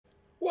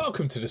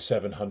Welcome to the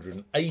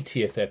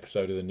 780th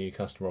episode of the New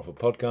Customer Offer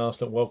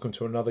podcast, and welcome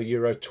to another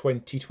Euro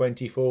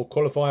 2024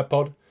 qualifier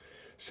pod.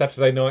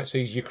 Saturday night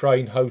sees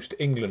Ukraine host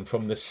England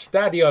from the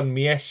Stadion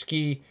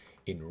Miejski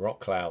in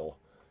Wrocław,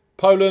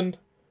 Poland.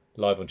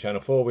 Live on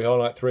Channel 4, we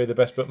highlight three of the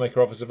best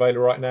bookmaker offers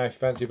available right now. If you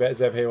fancy betters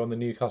ever here on the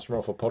New Customer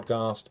Offer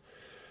podcast,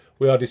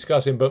 we are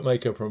discussing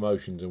bookmaker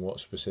promotions and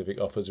what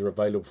specific offers are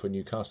available for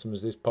new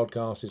customers. This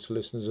podcast is for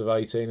listeners of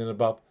 18 and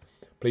above.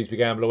 Please be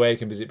gamble aware. You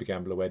can visit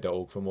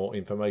begambleaware.org for more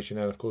information.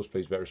 And of course,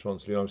 please bet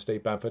responsibly. I'm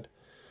Steve Bamford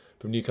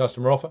from New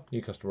Customer Offer,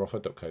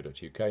 newcustomeroffer.co.uk.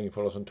 You can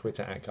follow us on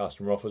Twitter at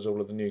Customer Offers. All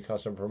of the new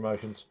customer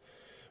promotions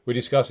we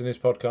discuss in this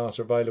podcast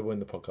are available in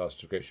the podcast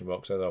description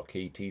box as our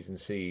key T's and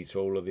C's for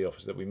all of the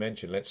offers that we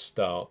mentioned. Let's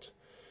start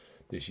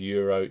this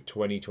Euro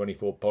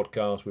 2024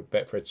 podcast with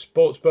Betfred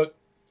Sportsbook.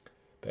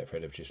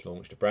 Betfred have just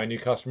launched a brand new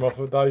customer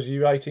offer for those of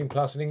you 18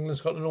 plus in England,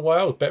 Scotland and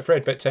Wales.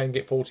 Betfred, bet 10,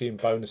 get 40 in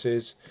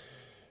bonuses.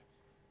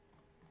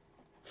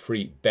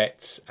 Free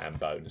bets and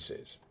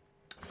bonuses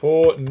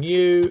for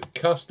new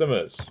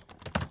customers.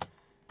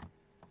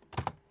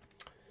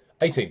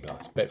 18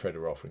 plus. Betfred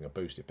are offering a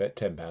boosted bet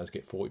 £10,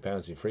 get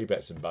 £40 in free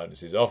bets and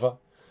bonuses offer.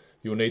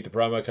 You'll need the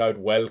promo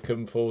code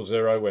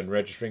WELCOME40 when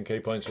registering. Key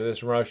points for this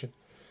promotion.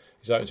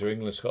 It's open to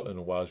England, Scotland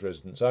and Wales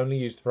residents only.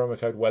 Use the promo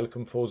code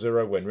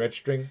WELCOME40 when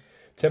registering.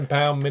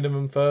 £10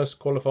 minimum first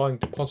qualifying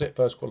deposit.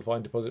 First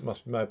qualifying deposit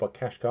must be made by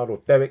cash card or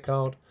debit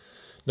card.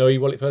 No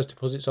e-wallet first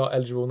deposits are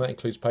eligible, and that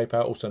includes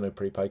PayPal. Also no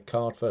prepaid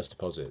card first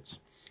deposits.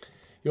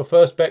 Your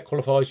first bet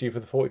qualifies you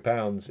for the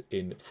 £40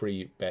 in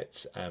free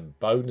bets and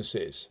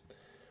bonuses.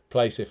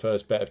 Place a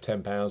first bet of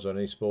 £10 on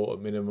any sport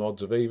at minimum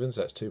odds of evens.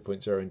 That's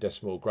 2.0 in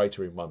decimal or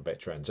greater in one bet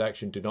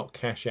transaction. Do not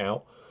cash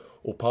out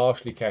or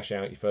partially cash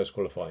out your first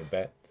qualifying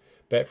bet.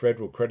 Betfred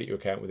will credit your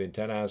account within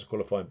 10 hours of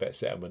qualifying bet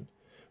settlement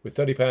with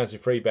 £30 in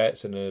free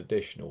bets and an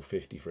additional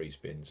 50 free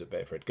spins at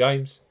Betfred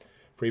Games.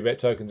 Free bet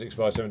tokens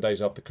expire 7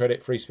 days after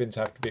credit. Free spins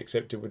have to be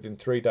accepted within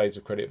 3 days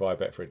of credit via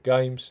Betfred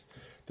Games.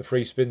 The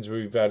free spins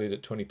will be valued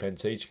at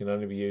 20p each. Can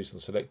only be used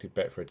on selected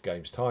Betfred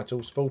Games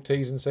titles. Full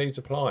T's and C's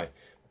apply.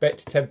 Bet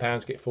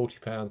 £10, get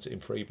 £40 in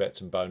free bets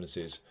and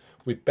bonuses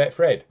with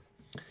Betfred.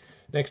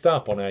 Next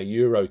up on our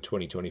Euro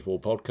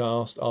 2024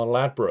 podcast are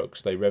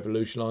Ladbrokes. They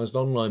revolutionised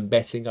online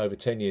betting over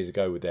 10 years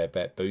ago with their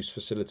Bet Boost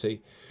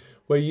facility,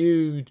 where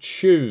you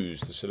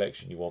choose the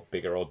selection you want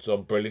bigger odds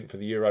on. Brilliant for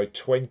the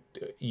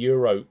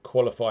Euro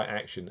qualify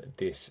action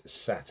this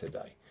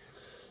Saturday.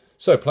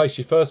 So place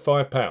your first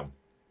 £5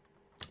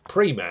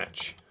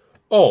 pre-match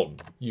on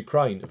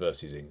Ukraine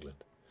versus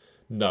England,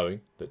 knowing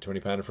that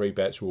 £20 of free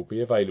bets will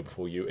be available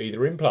for you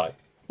either in play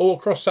or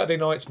across Saturday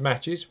night's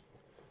matches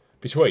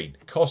between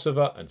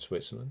Kosovo and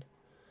Switzerland,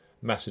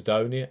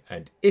 Macedonia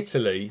and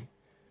Italy,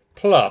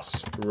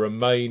 plus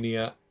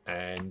Romania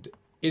and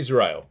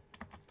Israel.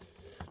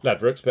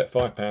 Ladbrokes, bet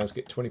 £5,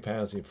 get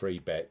 £20 in free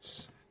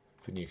bets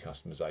for new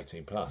customers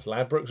 18 plus.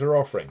 Ladbrokes are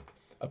offering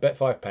a bet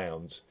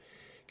 £5,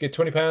 get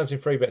 £20 in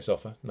free bets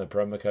offer. No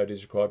promo code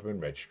is required when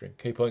registering.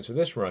 Key points for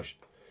this promotion.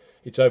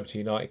 It's open to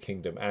United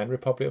Kingdom and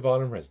Republic of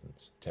Ireland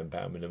residents.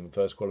 £10 minimum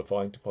first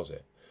qualifying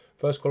deposit.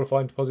 First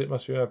qualifying deposit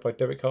must be made by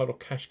debit card or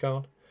cash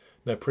card.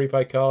 No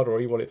prepaid card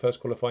or e-wallet first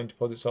qualifying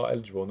deposits are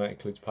eligible, and that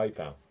includes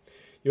PayPal.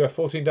 You have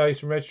 14 days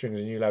from registering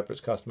as a new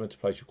Ladbrokes customer to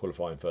place your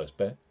qualifying first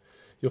bet.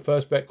 Your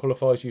first bet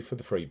qualifies you for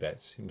the free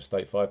bets. You must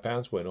stake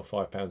 £5 win or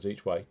 £5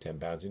 each way,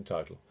 £10 in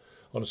total.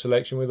 On a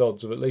selection with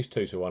odds of at least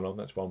 2 to 1 on,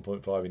 that's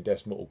 1.5 in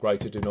decimal or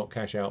greater. Do not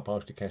cash out,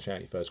 partially cash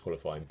out your first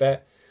qualifying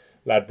bet.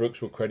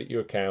 Ladbrokes will credit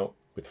your account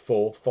with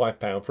 4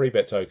 £5 free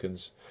bet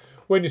tokens.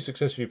 When you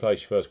successfully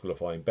place your first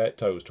qualifying bet,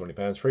 totals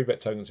 £20. Free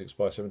bet tokens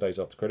expire 7 days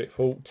after credit.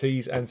 Full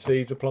T's and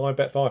C's apply.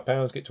 Bet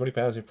 £5, get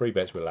 £20 in free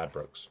bets with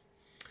Ladbrokes.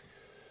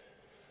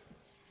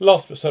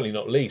 Last but certainly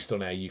not least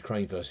on our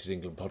Ukraine versus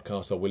England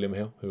podcast are William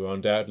Hill, who are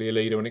undoubtedly a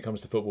leader when it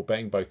comes to football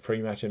betting, both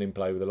pre-match and in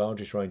play, with the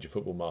largest range of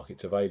football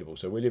markets available.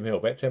 So William Hill,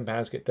 bet £10,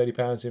 get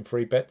 £30 in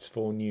free bets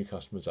for new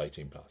customers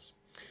 18 plus.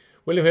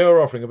 William Hill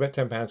are offering a bet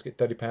 £10, get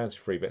 £30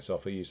 in free bets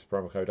offer. Use the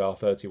promo code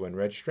R30 when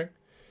registering.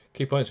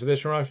 Key points for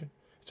this promotion.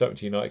 It's open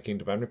to United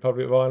Kingdom and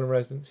Republic of Ireland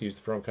residents. Use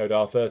the promo code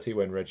R30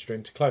 when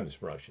registering to claim this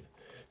promotion.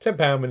 £10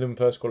 minimum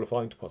first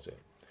qualifying deposit.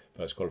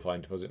 First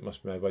qualifying deposit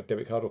must be made by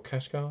debit card or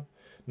cash card.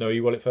 No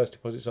e-wallet first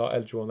deposits are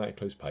eligible, and that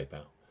includes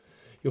PayPal.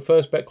 Your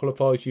first bet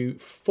qualifies you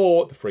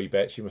for the free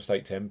bets. You must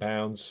stake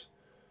 £10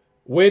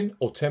 win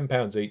or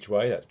 £10 each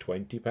way. That's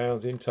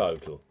 £20 in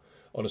total.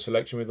 On a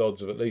selection with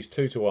odds of at least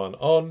 2 to 1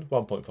 on,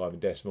 1.5 in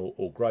decimal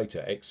or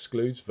greater.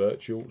 Excludes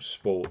virtual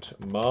sport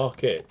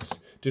markets.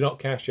 Do not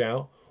cash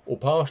out or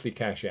partially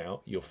cash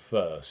out your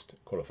first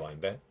qualifying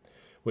bet.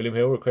 William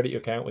Hill will credit your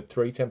account with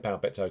 3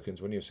 £10 bet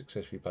tokens when you have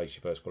successfully placed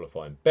your first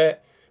qualifying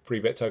bet. Free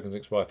bet tokens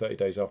expire 30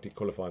 days after your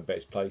qualifying bet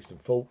is placed,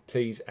 and full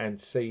T's and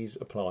C's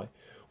apply.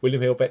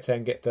 William Hill, bet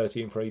 10, get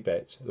 30 in free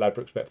bets.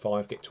 Ladbrokes, bet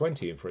 5, get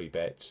 20 in free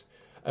bets.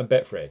 And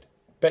Betfred,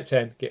 bet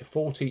 10, get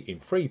 40 in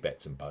free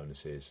bets and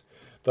bonuses.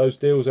 Those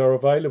deals are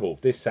available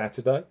this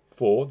Saturday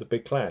for the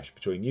big clash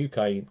between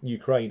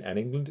Ukraine and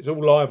England. It's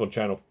all live on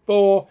Channel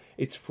 4.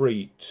 It's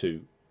free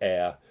to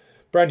air.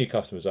 Brand new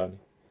customers only.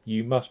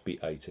 You must be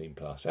 18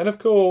 plus. And of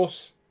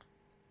course,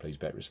 please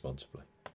bet responsibly.